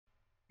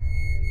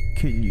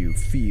Can you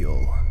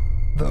feel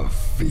the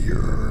fear?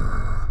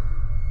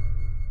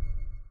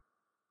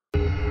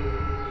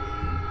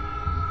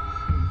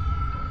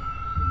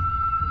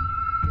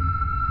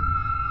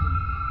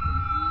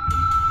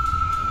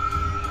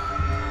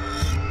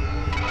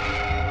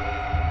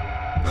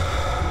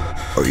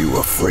 Are you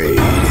afraid?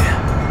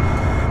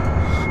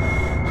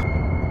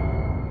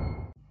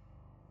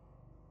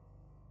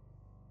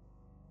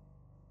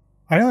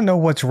 I don't know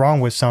what's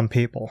wrong with some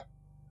people,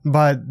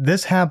 but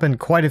this happened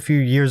quite a few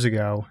years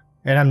ago,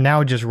 and I'm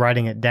now just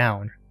writing it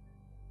down.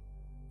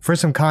 For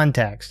some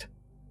context,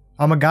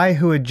 I'm a guy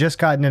who had just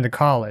gotten into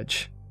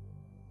college.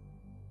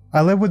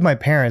 I live with my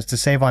parents to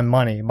save on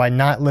money by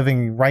not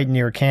living right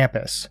near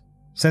campus,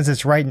 since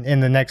it's right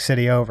in the next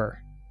city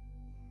over.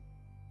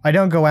 I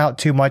don't go out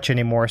too much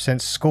anymore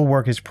since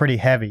schoolwork is pretty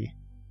heavy,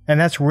 and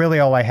that's really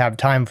all I have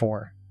time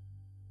for.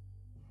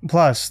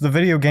 Plus, the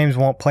video games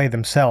won't play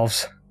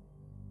themselves.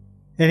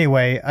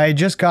 Anyway, I had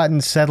just gotten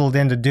settled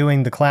into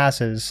doing the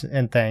classes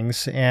and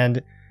things,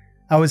 and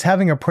I was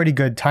having a pretty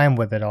good time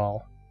with it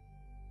all.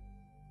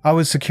 I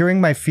was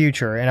securing my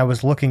future and I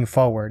was looking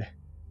forward.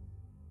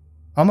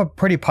 I'm a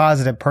pretty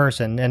positive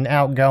person and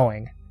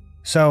outgoing,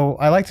 so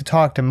I like to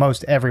talk to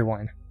most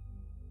everyone.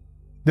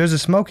 There's a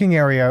smoking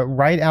area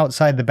right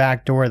outside the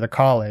back door of the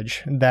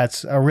college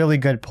that's a really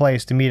good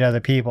place to meet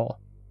other people.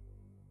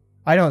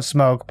 I don't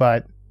smoke,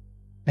 but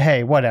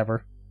hey,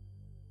 whatever.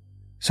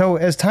 So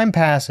as time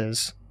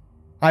passes,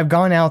 I've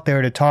gone out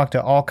there to talk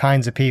to all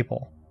kinds of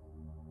people.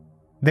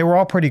 They were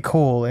all pretty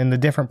cool in the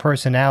different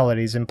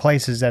personalities and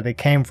places that they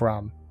came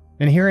from,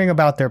 and hearing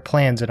about their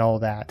plans and all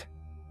that.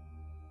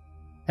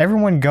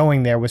 Everyone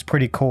going there was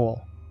pretty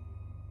cool.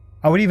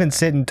 I would even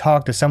sit and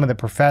talk to some of the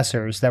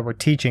professors that were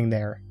teaching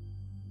there.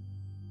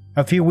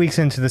 A few weeks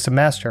into the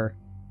semester,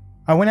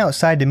 I went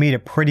outside to meet a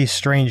pretty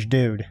strange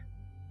dude.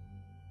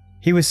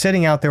 He was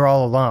sitting out there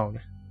all alone,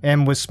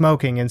 and was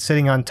smoking and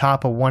sitting on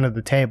top of one of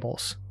the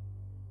tables.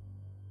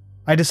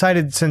 I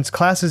decided since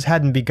classes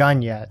hadn't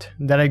begun yet,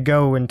 that I'd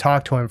go and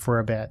talk to him for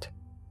a bit.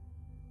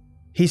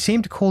 He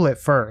seemed cool at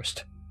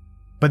first,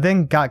 but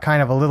then got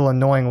kind of a little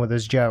annoying with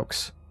his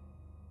jokes.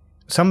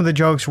 Some of the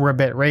jokes were a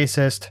bit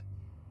racist,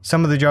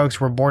 some of the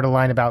jokes were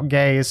borderline about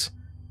gays.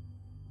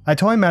 I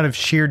told him out of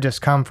sheer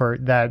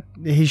discomfort that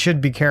he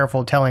should be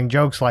careful telling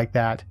jokes like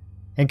that,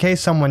 in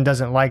case someone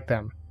doesn't like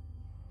them.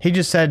 He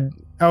just said,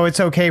 "Oh, it's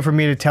okay for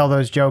me to tell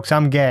those jokes,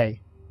 I'm gay."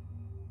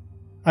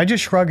 I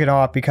just shrugged it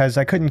off because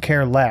I couldn't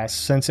care less,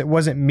 since it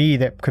wasn't me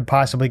that could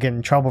possibly get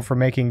in trouble for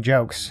making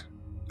jokes.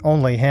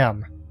 Only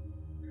him.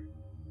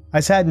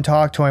 I sat and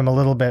talked to him a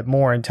little bit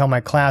more until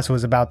my class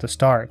was about to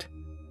start,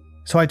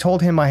 so I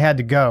told him I had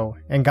to go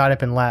and got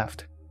up and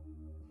left.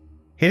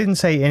 He didn't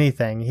say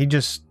anything, he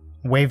just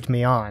waved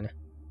me on.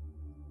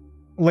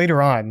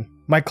 Later on,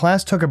 my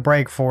class took a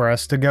break for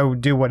us to go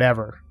do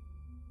whatever,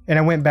 and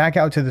I went back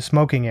out to the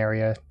smoking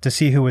area to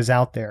see who was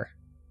out there.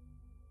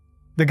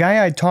 The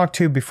guy I'd talked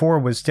to before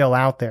was still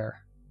out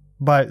there,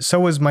 but so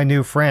was my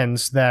new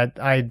friends that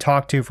I'd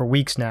talked to for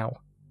weeks now.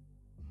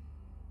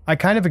 I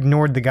kind of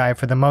ignored the guy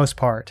for the most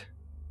part,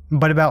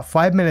 but about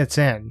 5 minutes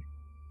in,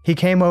 he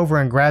came over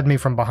and grabbed me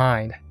from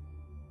behind.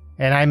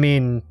 And I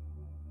mean,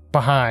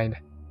 behind.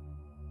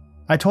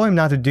 I told him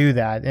not to do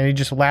that, and he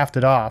just laughed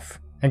it off,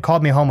 and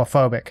called me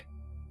homophobic.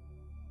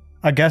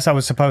 I guess I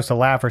was supposed to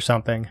laugh or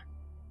something.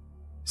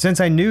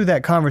 Since I knew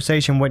that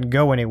conversation wouldn't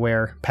go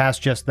anywhere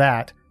past just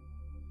that,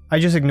 I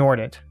just ignored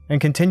it,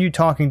 and continued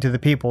talking to the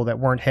people that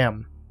weren't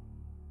him.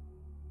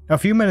 A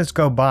few minutes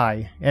go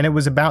by, and it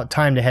was about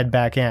time to head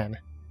back in.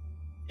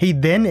 He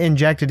then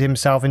injected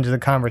himself into the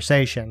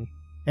conversation,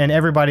 and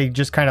everybody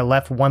just kind of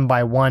left one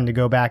by one to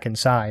go back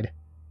inside.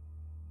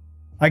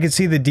 I could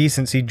see the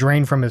decency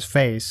drain from his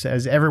face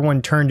as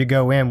everyone turned to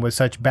go in with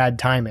such bad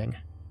timing.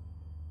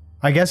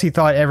 I guess he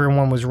thought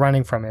everyone was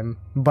running from him,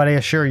 but I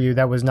assure you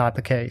that was not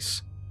the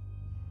case.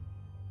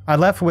 I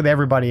left with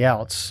everybody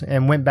else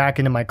and went back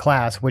into my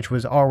class, which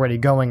was already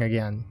going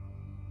again.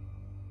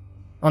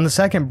 On the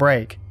second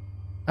break,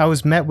 I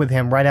was met with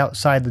him right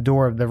outside the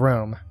door of the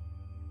room.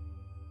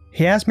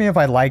 He asked me if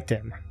I liked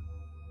him.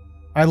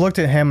 I looked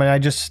at him and I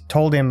just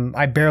told him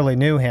I barely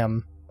knew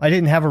him. I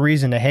didn't have a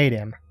reason to hate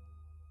him.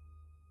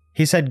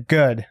 He said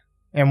good,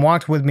 and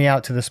walked with me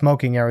out to the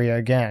smoking area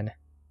again.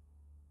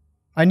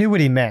 I knew what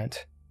he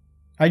meant.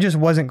 I just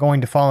wasn't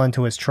going to fall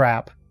into his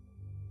trap.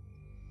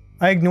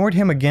 I ignored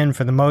him again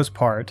for the most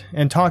part,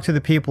 and talked to the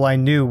people I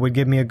knew would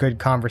give me a good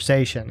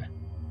conversation.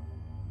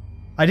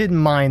 I didn't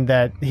mind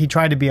that he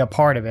tried to be a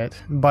part of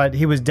it, but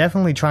he was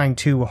definitely trying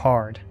too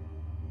hard.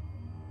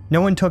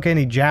 No one took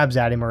any jabs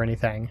at him or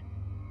anything,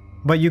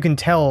 but you can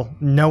tell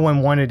no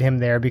one wanted him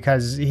there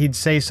because he'd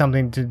say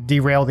something to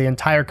derail the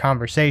entire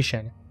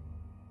conversation,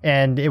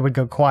 and it would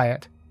go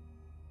quiet.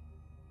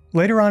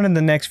 Later on in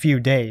the next few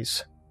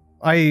days,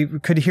 I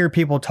could hear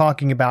people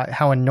talking about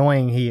how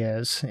annoying he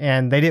is,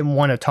 and they didn't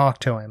want to talk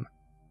to him.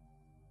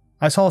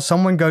 I saw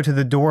someone go to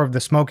the door of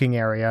the smoking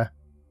area,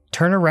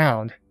 turn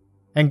around,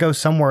 and go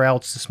somewhere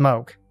else to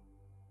smoke.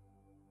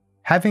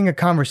 Having a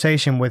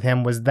conversation with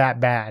him was that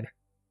bad.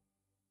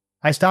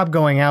 I stopped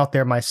going out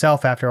there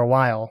myself after a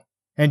while,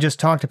 and just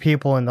talked to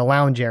people in the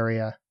lounge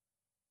area.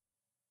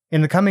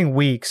 In the coming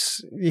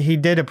weeks, he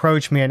did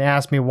approach me and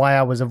ask me why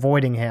I was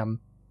avoiding him,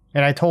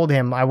 and I told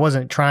him I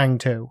wasn't trying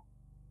to.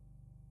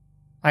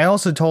 I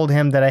also told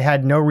him that I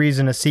had no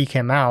reason to seek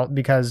him out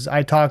because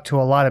I talked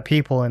to a lot of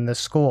people in this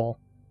school.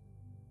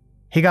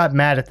 He got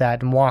mad at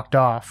that and walked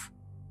off.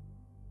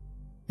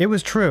 It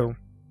was true.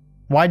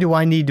 Why do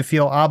I need to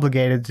feel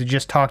obligated to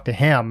just talk to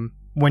him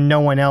when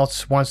no one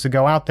else wants to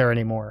go out there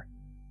anymore?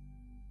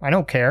 I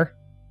don't care.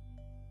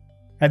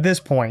 At this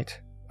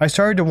point, I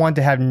started to want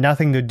to have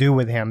nothing to do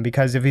with him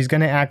because if he's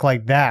going to act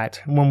like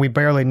that when we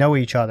barely know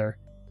each other,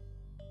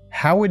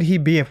 how would he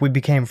be if we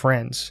became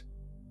friends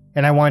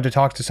and I wanted to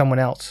talk to someone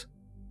else?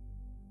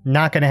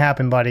 Not going to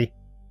happen, buddy.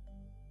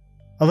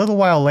 A little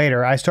while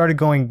later, I started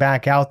going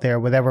back out there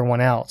with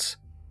everyone else,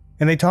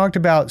 and they talked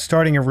about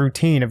starting a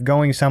routine of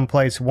going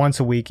someplace once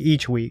a week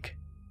each week.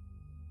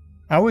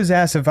 I was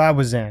asked if I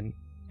was in,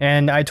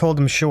 and I told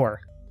them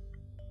sure.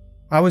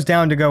 I was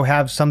down to go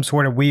have some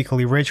sort of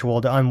weekly ritual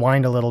to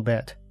unwind a little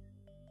bit.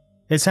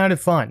 It sounded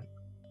fun.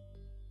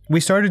 We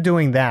started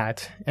doing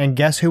that, and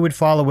guess who would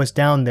follow us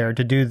down there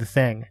to do the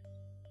thing?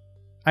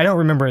 I don't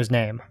remember his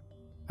name.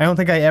 I don't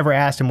think I ever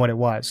asked him what it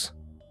was.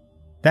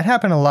 That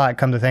happened a lot,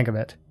 come to think of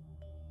it.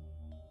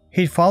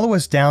 He'd follow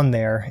us down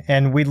there,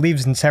 and we'd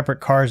leave in separate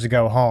cars to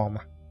go home.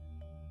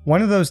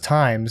 One of those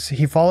times,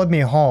 he followed me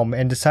home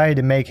and decided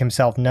to make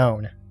himself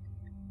known.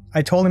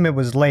 I told him it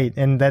was late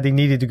and that he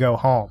needed to go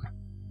home.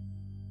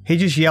 He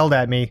just yelled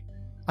at me,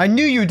 "I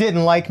knew you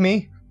didn't like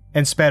me!"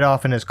 and sped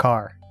off in his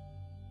car.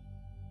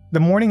 The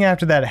morning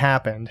after that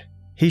happened,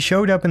 he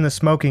showed up in the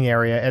smoking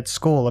area at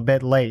school a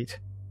bit late,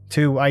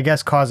 to, I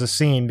guess, cause a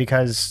scene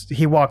because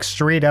he walked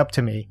straight up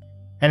to me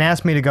and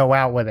asked me to go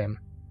out with him.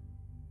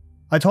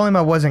 I told him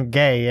I wasn't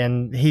gay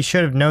and he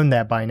should have known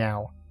that by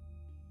now.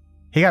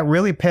 He got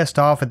really pissed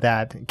off at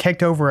that,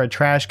 kicked over a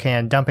trash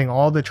can dumping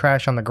all the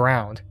trash on the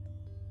ground.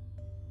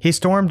 He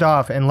stormed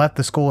off and left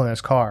the school in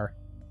his car.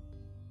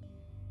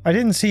 I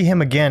didn't see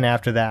him again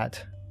after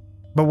that,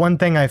 but one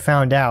thing I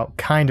found out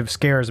kind of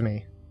scares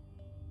me.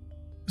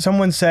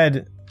 Someone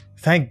said,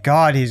 "Thank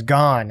God he's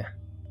gone."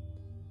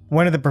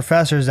 One of the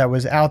professors that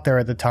was out there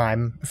at the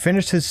time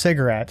finished his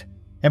cigarette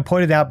and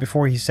put it out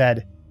before he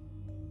said,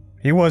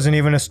 "He wasn't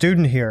even a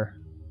student here.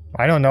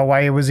 I don't know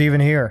why he was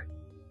even here."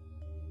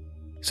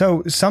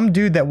 So, some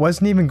dude that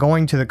wasn't even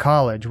going to the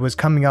college was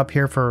coming up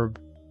here for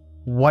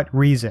what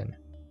reason?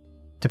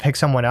 To pick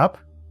someone up?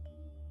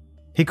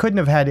 He couldn't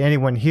have had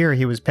anyone here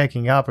he was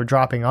picking up or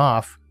dropping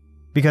off,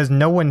 because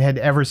no one had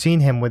ever seen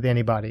him with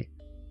anybody.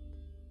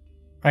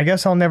 I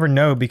guess I'll never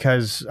know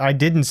because I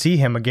didn't see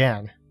him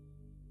again.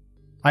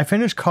 I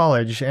finished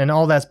college and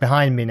all that's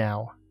behind me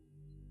now.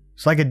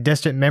 It's like a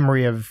distant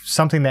memory of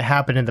something that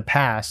happened in the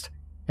past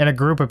and a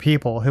group of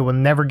people who will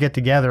never get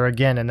together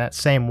again in that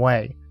same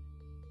way.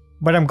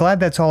 But I'm glad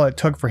that's all it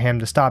took for him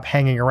to stop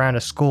hanging around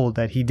a school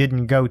that he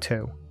didn't go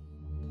to.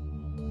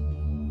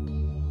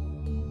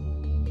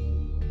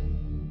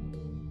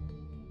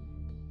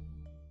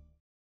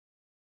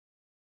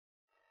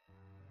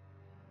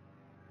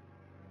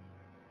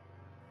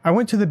 I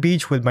went to the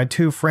beach with my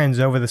two friends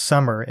over the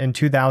summer in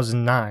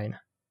 2009.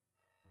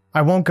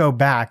 I won't go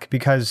back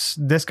because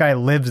this guy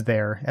lives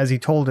there, as he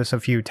told us a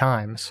few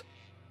times.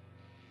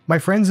 My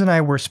friends and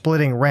I were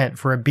splitting rent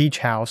for a beach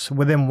house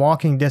within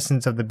walking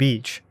distance of the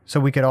beach,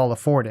 so we could all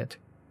afford it.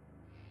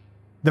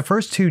 The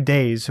first 2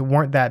 days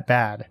weren't that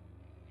bad,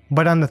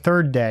 but on the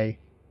third day,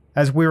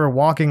 as we were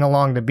walking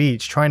along the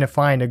beach trying to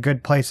find a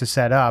good place to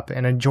set up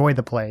and enjoy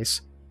the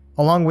place,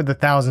 along with the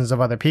thousands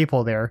of other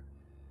people there,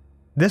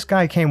 this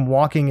guy came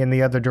walking in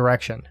the other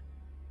direction.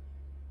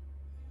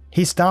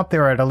 He stopped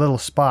there at a little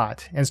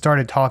spot and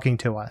started talking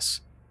to us.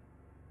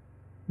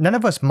 None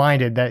of us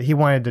minded that he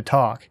wanted to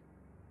talk,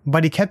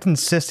 but he kept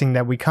insisting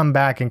that we come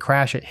back and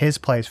crash at his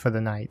place for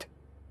the night.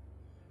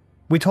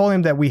 We told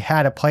him that we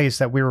had a place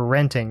that we were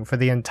renting for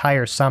the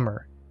entire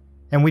summer,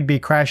 and we'd be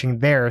crashing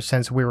there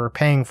since we were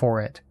paying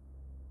for it.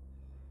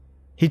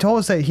 He told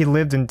us that he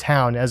lived in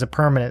town as a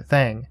permanent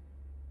thing,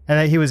 and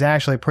that he was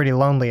actually pretty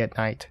lonely at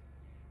night.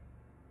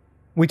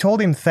 We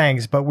told him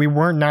thanks, but we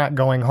weren't not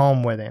going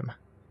home with him.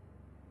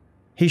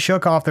 He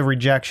shook off the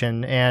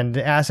rejection and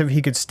asked if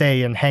he could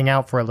stay and hang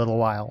out for a little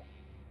while.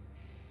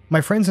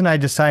 My friends and I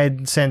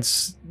decided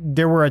since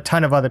there were a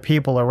ton of other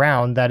people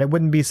around that it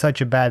wouldn't be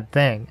such a bad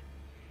thing,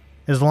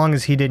 as long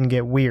as he didn't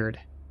get weird.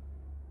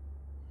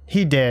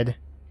 He did,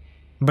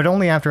 but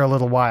only after a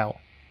little while.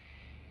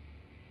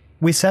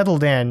 We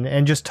settled in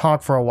and just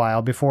talked for a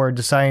while before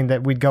deciding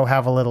that we'd go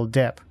have a little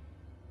dip.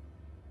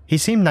 He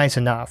seemed nice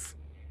enough,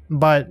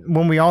 but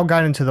when we all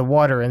got into the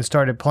water and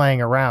started playing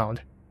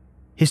around,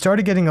 he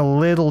started getting a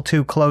little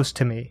too close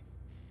to me.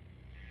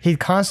 He'd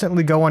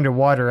constantly go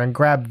underwater and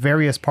grab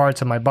various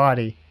parts of my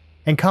body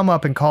and come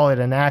up and call it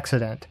an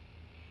accident.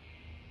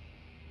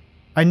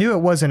 I knew it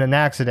wasn't an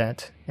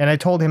accident, and I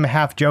told him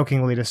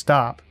half-jokingly to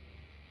stop,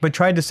 but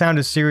tried to sound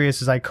as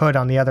serious as I could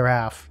on the other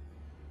half.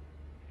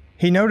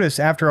 He noticed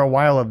after a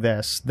while of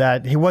this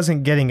that he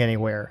wasn't getting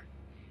anywhere,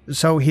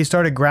 so he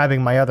started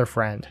grabbing my other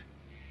friend.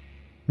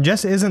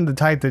 Jess isn't the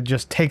type to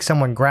just take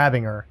someone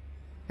grabbing her,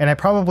 and I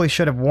probably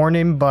should have warned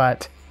him,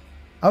 but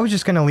I was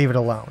just going to leave it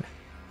alone.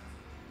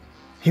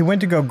 He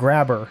went to go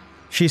grab her.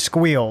 She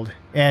squealed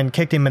and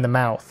kicked him in the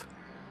mouth.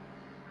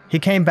 He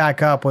came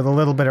back up with a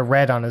little bit of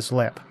red on his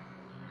lip.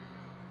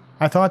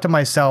 I thought to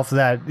myself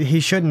that he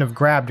shouldn't have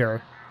grabbed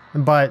her,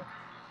 but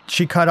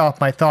she cut off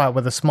my thought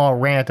with a small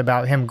rant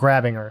about him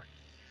grabbing her.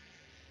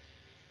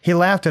 He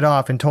laughed it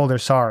off and told her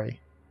sorry.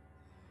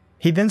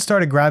 He then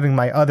started grabbing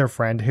my other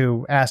friend,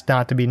 who asked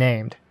not to be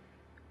named.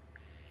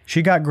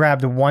 She got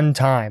grabbed one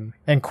time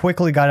and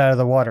quickly got out of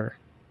the water.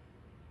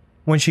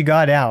 When she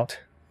got out,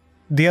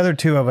 the other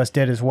two of us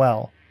did as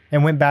well,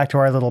 and went back to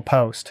our little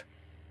post.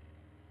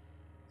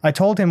 I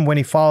told him when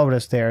he followed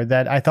us there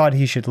that I thought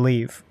he should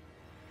leave.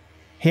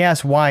 He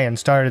asked why and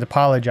started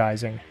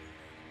apologizing.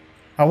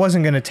 I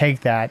wasn't going to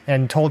take that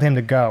and told him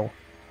to go.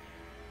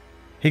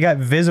 He got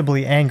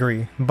visibly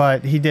angry,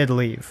 but he did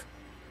leave.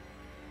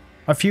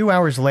 A few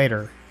hours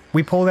later,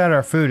 we pulled out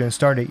our food and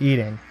started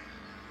eating.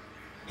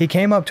 He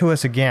came up to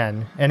us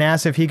again and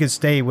asked if he could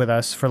stay with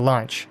us for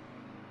lunch,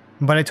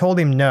 but I told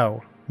him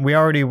no, we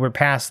already were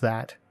past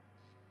that.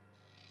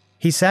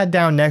 He sat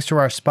down next to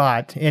our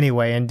spot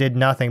anyway and did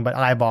nothing but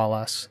eyeball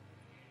us.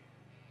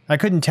 I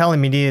couldn't tell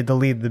him he needed to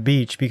leave the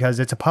beach because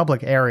it's a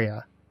public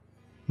area,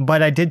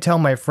 but I did tell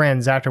my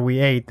friends after we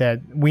ate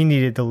that we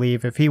needed to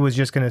leave if he was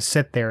just going to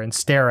sit there and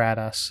stare at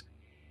us.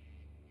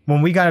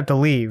 When we got up to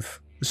leave,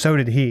 so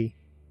did he.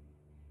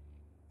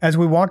 As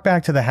we walked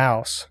back to the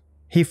house,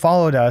 he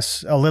followed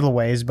us a little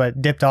ways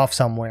but dipped off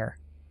somewhere.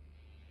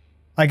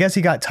 I guess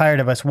he got tired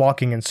of us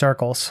walking in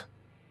circles.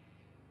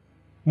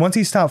 Once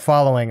he stopped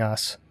following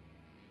us,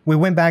 we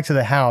went back to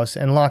the house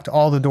and locked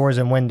all the doors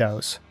and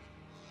windows.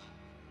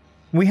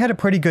 We had a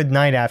pretty good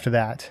night after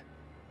that.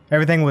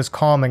 Everything was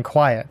calm and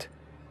quiet.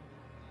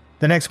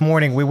 The next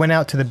morning we went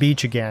out to the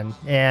beach again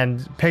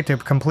and picked a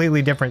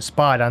completely different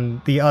spot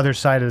on the other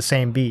side of the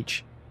same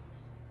beach.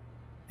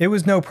 It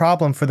was no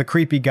problem for the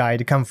creepy guy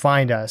to come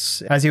find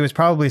us, as he was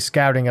probably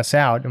scouting us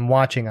out and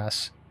watching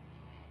us.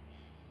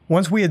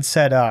 Once we had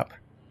set up,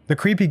 the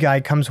creepy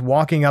guy comes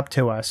walking up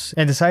to us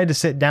and decided to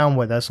sit down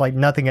with us like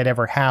nothing had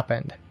ever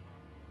happened.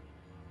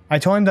 I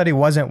told him that he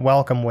wasn't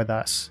welcome with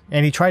us,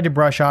 and he tried to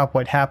brush off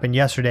what happened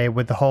yesterday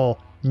with the whole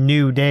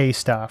new day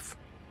stuff.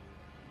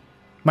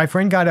 My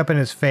friend got up in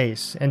his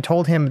face and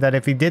told him that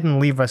if he didn't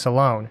leave us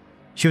alone,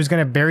 she was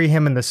going to bury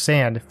him in the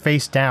sand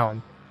face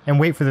down and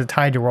wait for the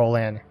tide to roll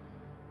in.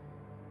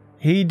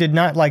 He did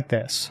not like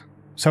this,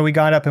 so he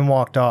got up and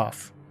walked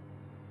off.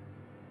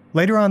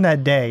 Later on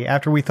that day,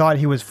 after we thought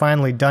he was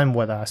finally done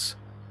with us,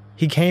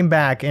 he came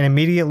back and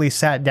immediately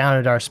sat down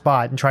at our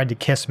spot and tried to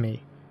kiss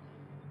me.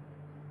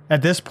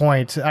 At this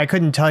point, I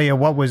couldn't tell you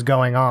what was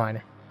going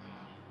on.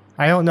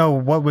 I don't know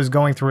what was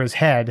going through his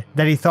head,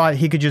 that he thought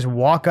he could just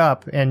walk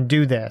up and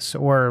do this,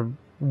 or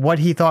what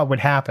he thought would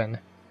happen.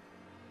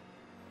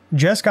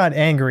 Jess got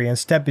angry and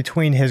stepped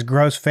between his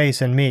gross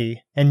face and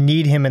me, and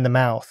kneed him in the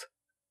mouth.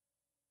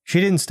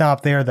 She didn't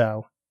stop there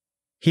though.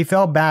 He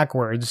fell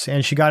backwards,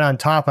 and she got on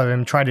top of him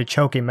and tried to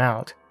choke him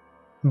out,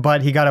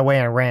 but he got away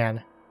and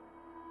ran.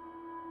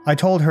 I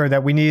told her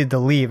that we needed to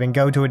leave and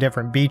go to a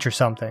different beach or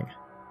something.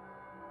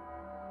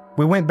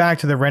 We went back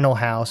to the rental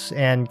house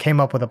and came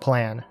up with a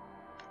plan.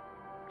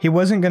 He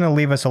wasn't going to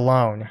leave us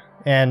alone,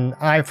 and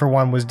I for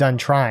one was done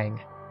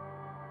trying.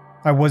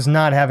 I was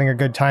not having a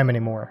good time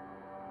anymore.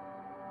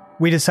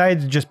 We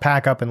decided to just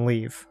pack up and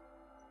leave.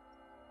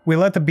 We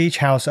let the beach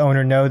house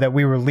owner know that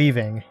we were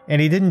leaving,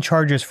 and he didn't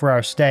charge us for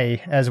our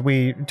stay as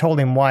we told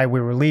him why we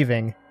were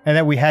leaving and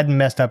that we hadn't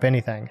messed up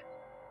anything.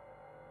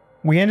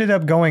 We ended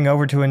up going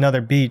over to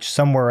another beach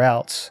somewhere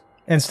else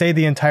and stayed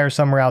the entire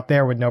summer out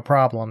there with no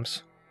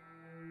problems.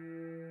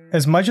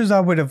 As much as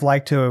I would have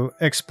liked to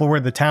explore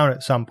the town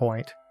at some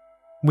point,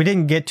 we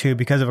didn't get to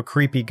because of a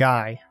creepy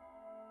guy.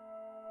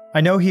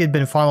 I know he had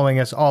been following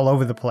us all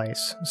over the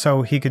place,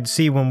 so he could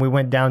see when we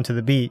went down to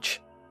the beach.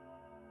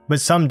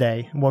 But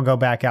someday we'll go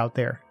back out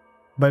there,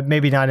 but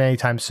maybe not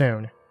anytime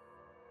soon.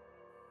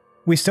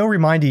 We still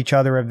remind each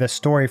other of this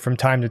story from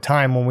time to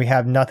time when we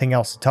have nothing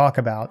else to talk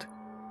about,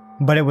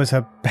 but it was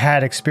a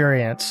bad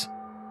experience.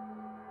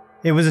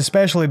 It was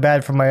especially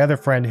bad for my other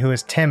friend who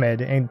is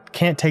timid and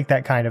can't take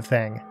that kind of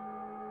thing.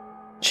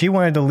 She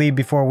wanted to leave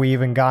before we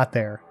even got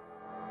there.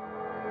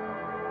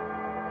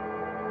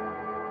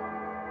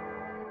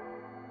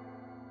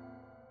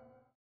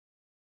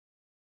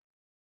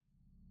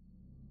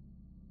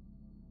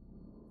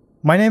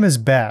 My name is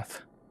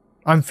Beth.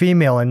 I'm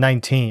female and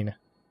 19.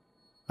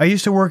 I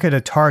used to work at a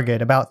Target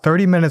about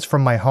 30 minutes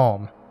from my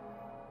home.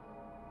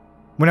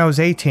 When I was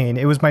 18,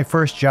 it was my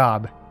first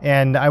job,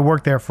 and I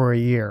worked there for a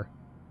year.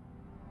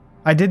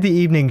 I did the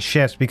evening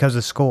shifts because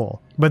of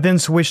school, but then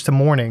switched to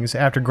mornings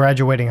after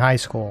graduating high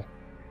school.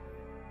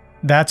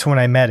 That's when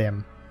I met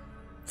him.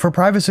 For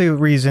privacy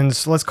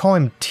reasons, let's call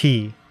him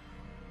T.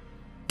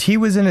 T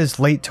was in his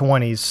late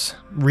 20s,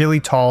 really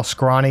tall,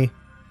 scrawny,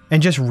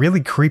 and just really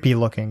creepy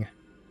looking.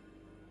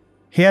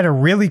 He had a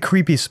really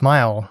creepy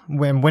smile.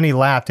 When he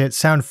laughed, it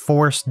sounded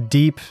forced,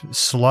 deep,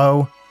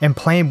 slow, and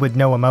plain with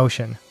no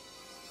emotion.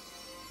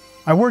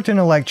 I worked in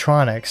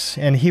electronics,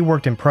 and he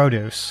worked in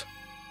produce.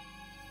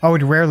 I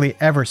would rarely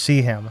ever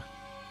see him,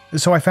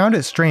 so I found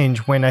it strange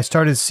when I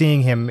started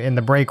seeing him in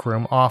the break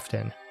room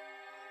often.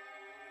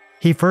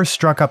 He first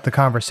struck up the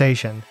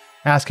conversation,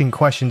 asking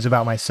questions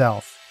about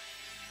myself.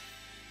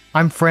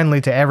 I'm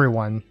friendly to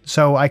everyone,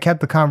 so I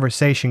kept the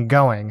conversation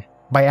going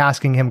by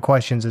asking him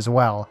questions as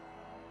well.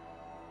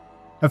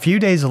 A few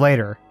days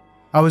later,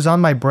 I was on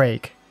my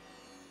break.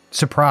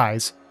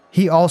 Surprise,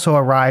 he also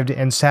arrived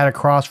and sat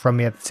across from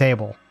me at the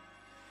table.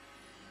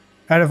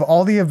 Out of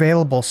all the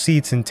available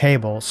seats and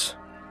tables,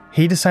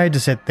 he decided to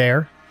sit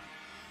there,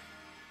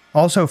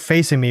 also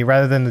facing me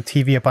rather than the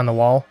TV up on the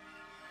wall.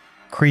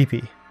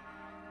 Creepy.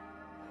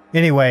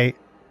 Anyway,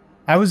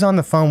 I was on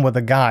the phone with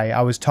a guy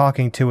I was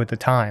talking to at the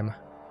time.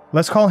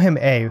 Let's call him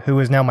A, who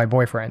is now my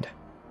boyfriend.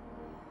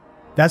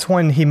 That's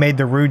when he made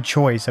the rude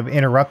choice of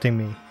interrupting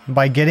me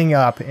by getting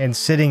up and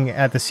sitting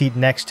at the seat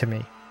next to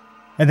me,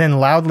 and then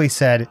loudly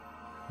said,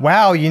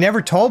 "Wow, you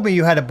never told me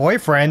you had a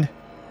boyfriend."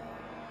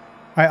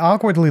 I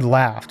awkwardly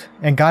laughed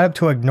and got up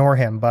to ignore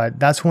him, but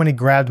that's when he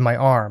grabbed my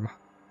arm,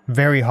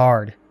 very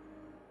hard.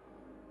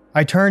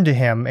 I turned to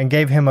him and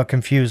gave him a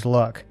confused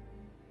look.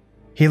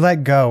 He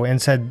let go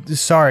and said,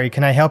 "Sorry,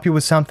 can I help you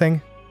with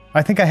something?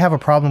 I think I have a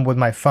problem with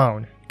my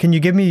phone. Can you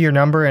give me your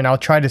number and I'll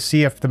try to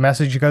see if the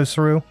message goes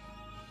through?"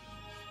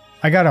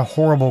 I got a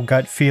horrible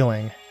gut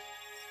feeling.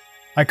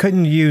 I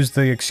couldn't use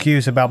the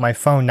excuse about my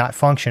phone not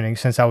functioning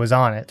since I was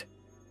on it.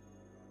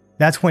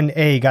 That's when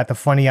A got the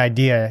funny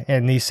idea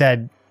and he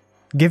said,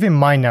 "Give him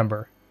my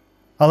number.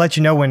 I'll let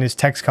you know when his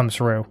text comes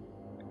through."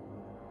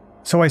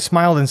 So I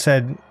smiled and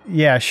said,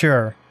 "Yeah,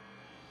 sure."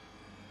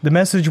 The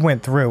message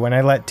went through and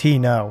I let T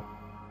know.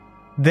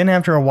 Then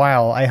after a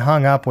while, I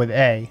hung up with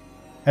A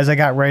as I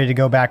got ready to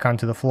go back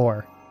onto the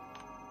floor.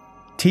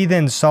 T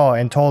then saw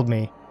and told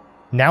me,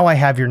 "Now I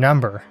have your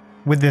number,"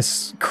 with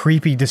this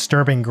creepy,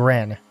 disturbing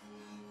grin.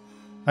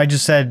 I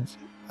just said,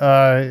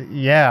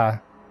 yeah,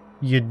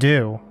 you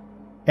do,"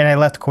 and I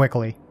left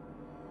quickly.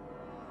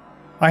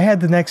 I had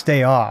the next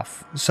day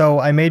off,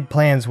 so I made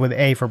plans with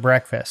A for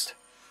breakfast.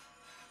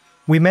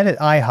 We met at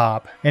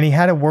IHOP, and he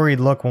had a worried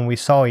look when we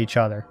saw each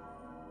other.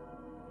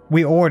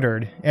 We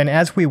ordered, and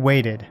as we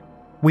waited,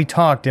 we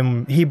talked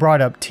and he brought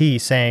up T,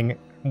 saying,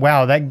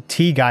 "Wow, that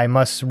T guy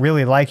must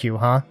really like you,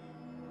 huh?"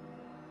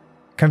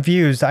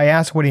 Confused, I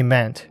asked what he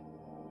meant.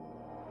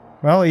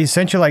 "Well, he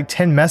sent you like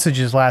 10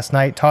 messages last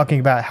night talking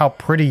about how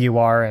pretty you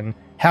are and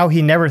how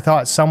he never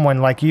thought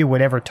someone like you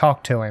would ever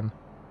talk to him."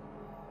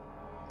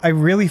 I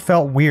really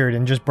felt weird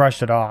and just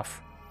brushed it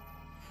off.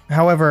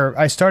 However,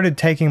 I started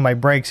taking my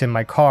breaks in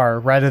my car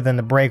rather than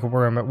the break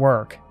room at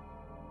work.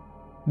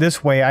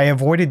 This way, I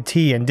avoided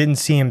T and didn't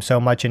see him so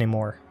much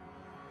anymore.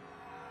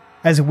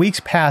 As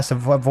weeks passed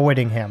of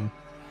avoiding him,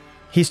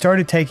 he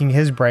started taking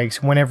his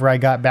breaks whenever I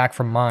got back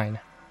from mine.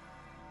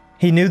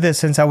 He knew this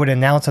since I would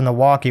announce on the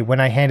walkie when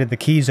I handed the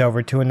keys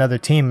over to another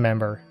team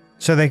member,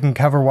 so they can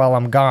cover while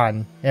I'm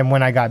gone and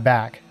when I got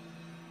back.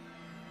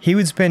 He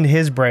would spend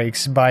his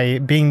breaks by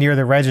being near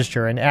the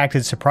register and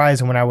acted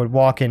surprised when I would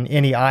walk in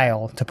any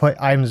aisle to put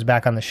items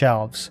back on the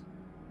shelves.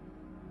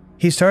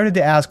 He started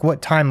to ask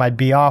what time I'd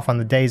be off on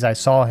the days I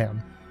saw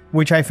him,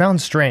 which I found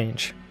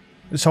strange,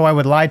 so I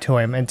would lie to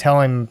him and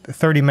tell him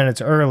 30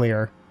 minutes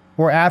earlier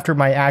or after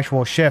my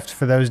actual shift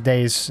for those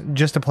days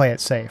just to play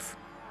it safe.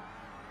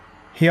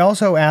 He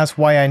also asked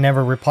why I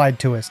never replied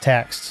to his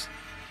texts,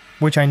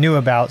 which I knew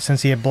about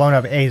since he had blown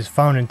up A's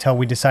phone until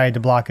we decided to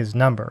block his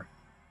number.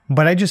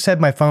 But I just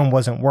said my phone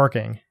wasn't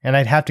working, and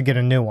I'd have to get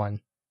a new one.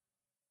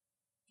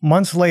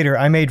 Months later,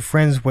 I made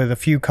friends with a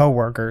few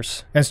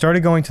coworkers and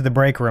started going to the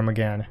break room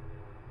again.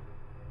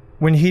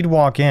 When he'd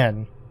walk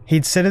in,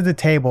 he'd sit at the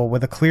table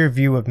with a clear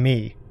view of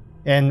me,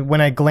 and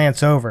when I'd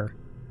glance over,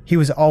 he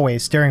was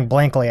always staring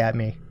blankly at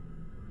me.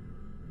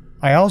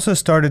 I also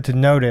started to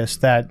notice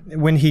that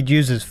when he'd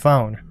use his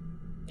phone,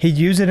 he'd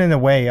use it in a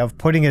way of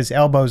putting his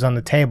elbows on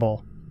the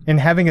table and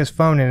having his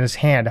phone in his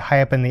hand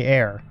high up in the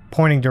air,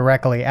 pointing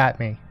directly at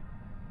me.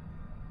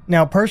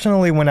 Now,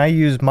 personally, when I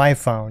use my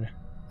phone,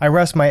 I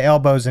rest my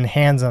elbows and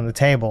hands on the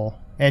table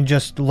and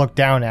just look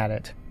down at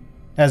it,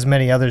 as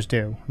many others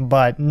do,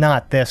 but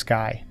not this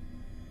guy.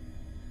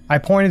 I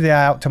pointed it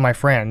out to my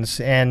friends,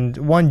 and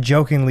one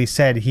jokingly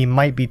said he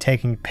might be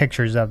taking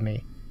pictures of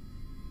me.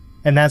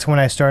 And that's when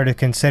I started to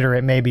consider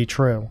it may be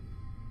true.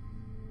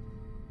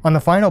 On the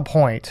final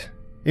point,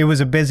 it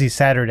was a busy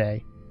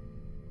Saturday.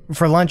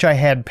 For lunch I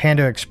had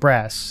Panda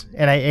Express,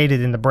 and I ate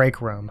it in the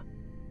break room.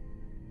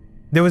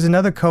 There was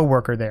another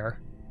coworker there.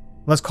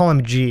 Let's call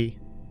him G.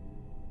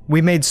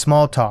 We made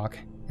small talk,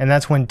 and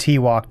that's when T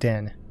walked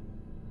in.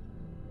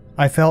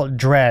 I felt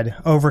dread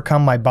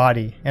overcome my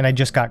body, and I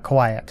just got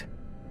quiet,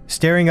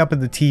 staring up at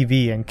the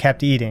TV and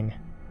kept eating.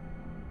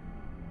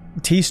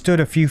 T stood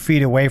a few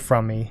feet away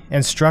from me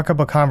and struck up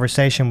a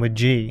conversation with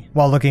G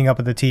while looking up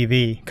at the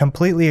TV,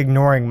 completely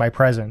ignoring my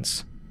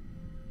presence.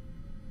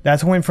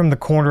 That's when from the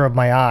corner of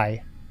my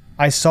eye,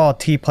 I saw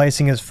T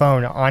placing his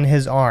phone on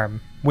his arm,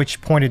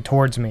 which pointed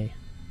towards me.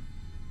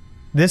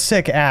 This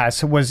sick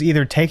ass was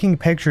either taking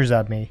pictures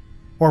of me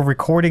or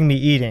recording me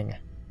eating.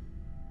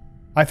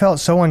 I felt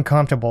so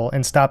uncomfortable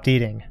and stopped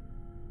eating.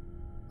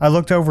 I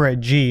looked over at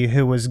G,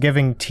 who was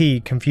giving T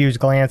confused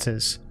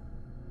glances.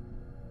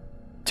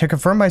 To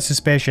confirm my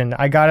suspicion,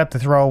 I got up to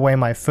throw away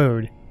my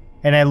food,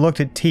 and I looked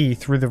at T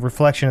through the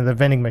reflection of the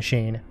vending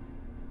machine.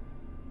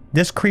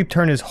 This creep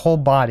turned his whole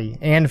body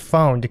and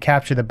phone to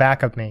capture the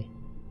back of me.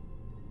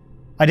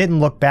 I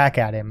didn't look back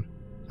at him.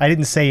 I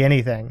didn't say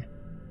anything.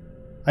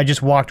 I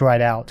just walked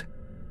right out.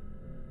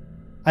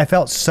 I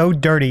felt so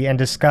dirty and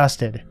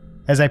disgusted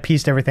as I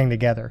pieced everything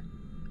together.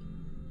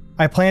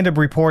 I planned to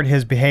report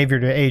his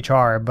behavior to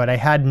HR, but I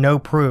had no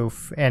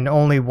proof and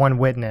only one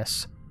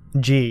witness,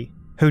 G,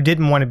 who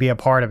didn't want to be a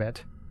part of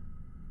it.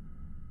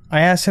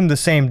 I asked him the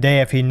same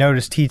day if he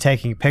noticed T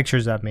taking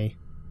pictures of me,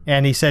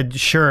 and he said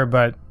sure,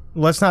 but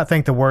let's not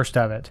think the worst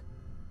of it.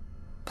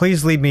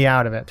 Please leave me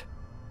out of it.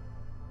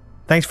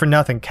 Thanks for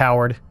nothing,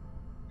 coward.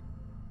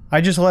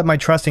 I just let my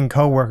trusting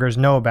coworkers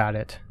know about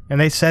it, and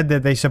they said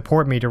that they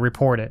support me to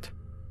report it.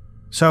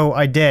 So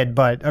I did,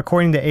 but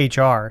according to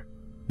HR,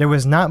 there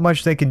was not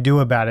much they could do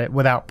about it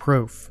without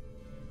proof.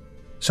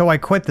 So I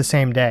quit the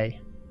same day.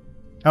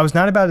 I was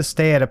not about to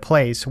stay at a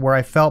place where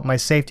I felt my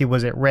safety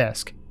was at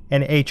risk,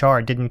 and HR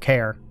didn't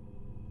care.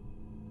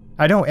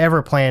 I don't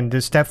ever plan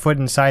to step foot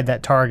inside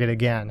that Target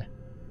again.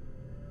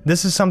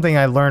 This is something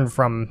I learned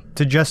from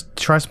to just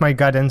trust my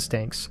gut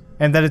instincts,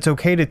 and that it's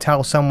okay to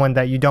tell someone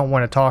that you don't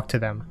want to talk to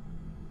them.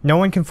 No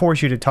one can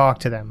force you to talk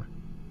to them.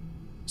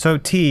 So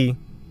T,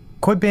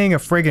 quit being a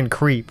friggin'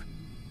 creep.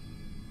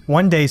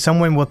 One day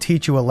someone will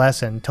teach you a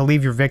lesson to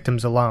leave your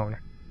victims alone.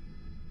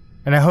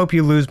 And I hope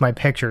you lose my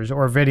pictures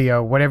or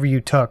video, whatever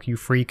you took, you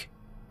freak.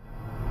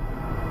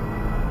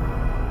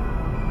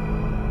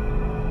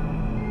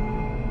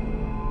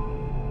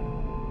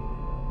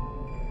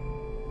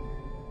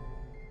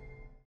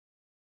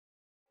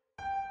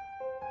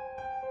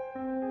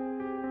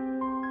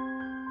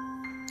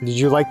 Did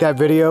you like that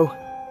video?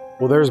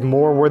 Well, there's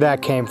more where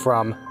that came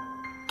from.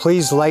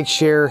 Please like,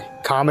 share,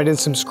 comment, and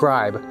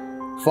subscribe.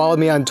 Follow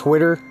me on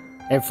Twitter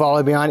and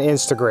follow me on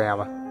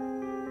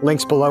Instagram.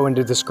 Links below in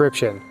the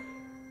description.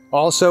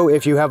 Also,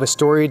 if you have a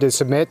story to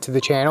submit to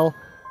the channel,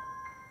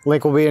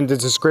 link will be in the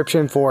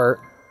description for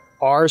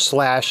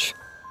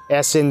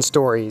r/SN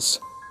Stories.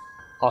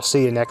 I'll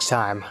see you next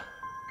time.